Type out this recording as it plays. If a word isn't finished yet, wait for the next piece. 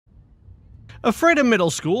Ephrata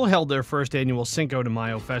Middle School held their first annual Cinco de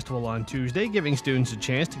Mayo festival on Tuesday, giving students a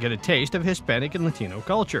chance to get a taste of Hispanic and Latino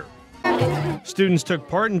culture. Students took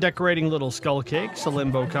part in decorating little skull cakes, a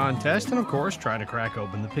limbo contest, and of course, try to crack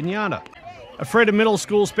open the piñata. Ephrata Middle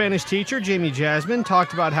School Spanish teacher Jamie Jasmine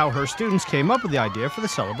talked about how her students came up with the idea for the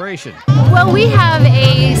celebration. Well, we have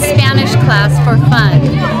a Spanish class for fun,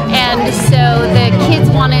 and so the kids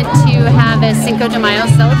wanted to have a Cinco de Mayo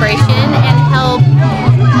celebration and help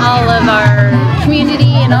all of our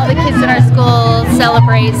community and all the kids in our school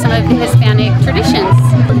celebrate some of the Hispanic traditions.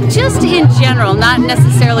 Just in general, not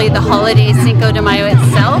necessarily the holiday Cinco de Mayo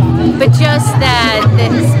itself, but just that the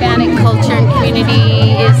Hispanic culture and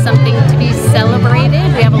community is something to be celebrated.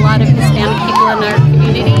 We have a lot of Hispanic people in our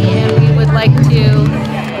community, and we would like to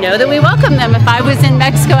know that we welcome them. If I was in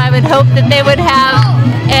Mexico, I would hope that they would have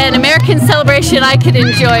an American celebration I could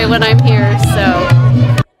enjoy when I'm here.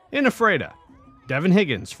 So, In Ephrata, Devin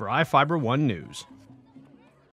Higgins for iFIBER 1 News.